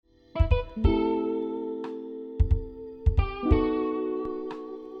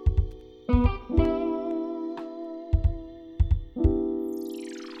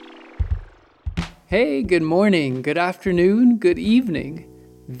Hey, good morning, good afternoon, good evening.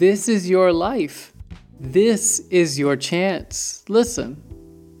 This is your life. This is your chance. Listen.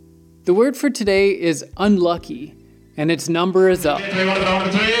 The word for today is unlucky, and its number is up.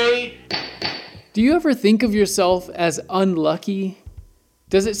 Do you ever think of yourself as unlucky?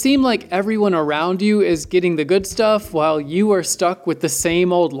 Does it seem like everyone around you is getting the good stuff while you are stuck with the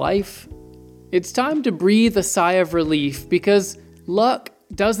same old life? It's time to breathe a sigh of relief because luck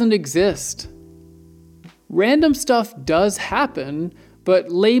doesn't exist. Random stuff does happen, but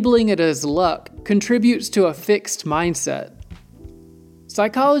labeling it as luck contributes to a fixed mindset.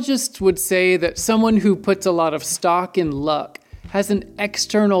 Psychologists would say that someone who puts a lot of stock in luck has an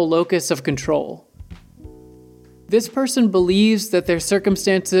external locus of control. This person believes that their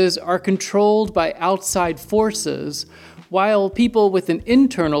circumstances are controlled by outside forces, while people with an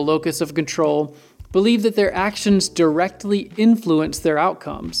internal locus of control believe that their actions directly influence their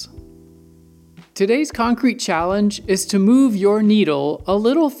outcomes. Today's concrete challenge is to move your needle a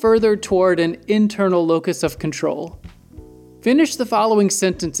little further toward an internal locus of control. Finish the following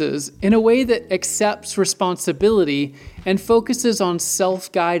sentences in a way that accepts responsibility and focuses on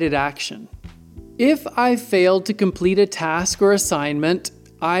self-guided action. If I failed to complete a task or assignment,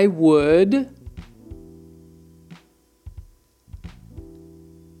 I would...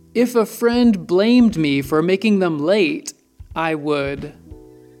 If a friend blamed me for making them late, I would...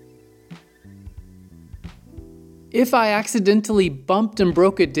 If I accidentally bumped and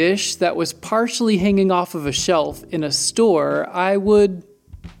broke a dish that was partially hanging off of a shelf in a store, I would...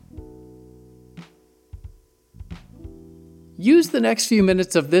 Use the next few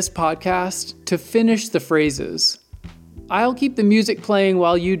minutes of this podcast to finish the phrases. I'll keep the music playing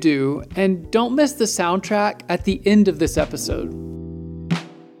while you do, and don't miss the soundtrack at the end of this episode.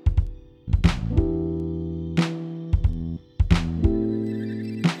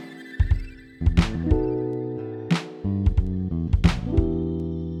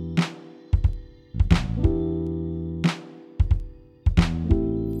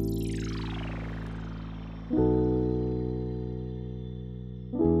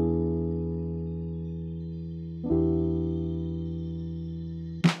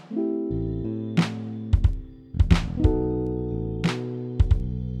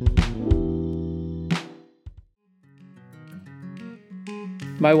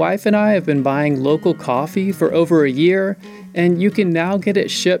 My wife and I have been buying local coffee for over a year, and you can now get it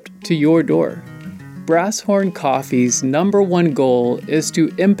shipped to your door. Brasshorn Coffee's #1 goal is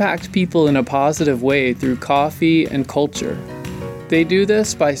to impact people in a positive way through coffee and culture. They do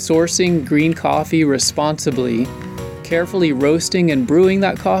this by sourcing green coffee responsibly, carefully roasting and brewing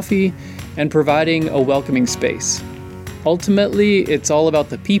that coffee, and providing a welcoming space. Ultimately, it's all about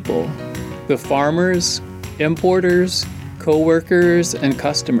the people, the farmers, importers, co-workers, and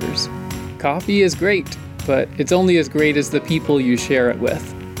customers. Coffee is great, but it's only as great as the people you share it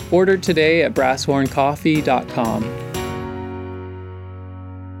with. Order today at brasshorncoffee.com.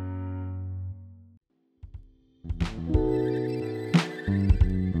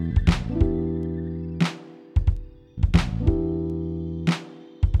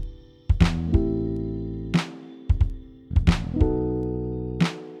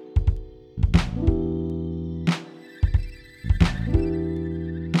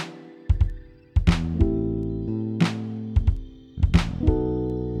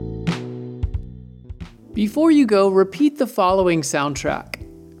 Before you go, repeat the following soundtrack.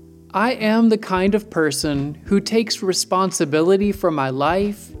 I am the kind of person who takes responsibility for my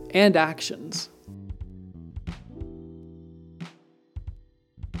life and actions.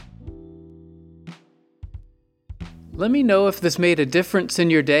 Let me know if this made a difference in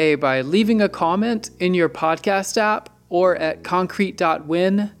your day by leaving a comment in your podcast app or at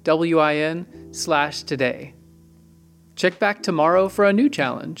concrete.win/today. Check back tomorrow for a new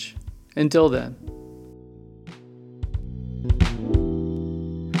challenge. Until then.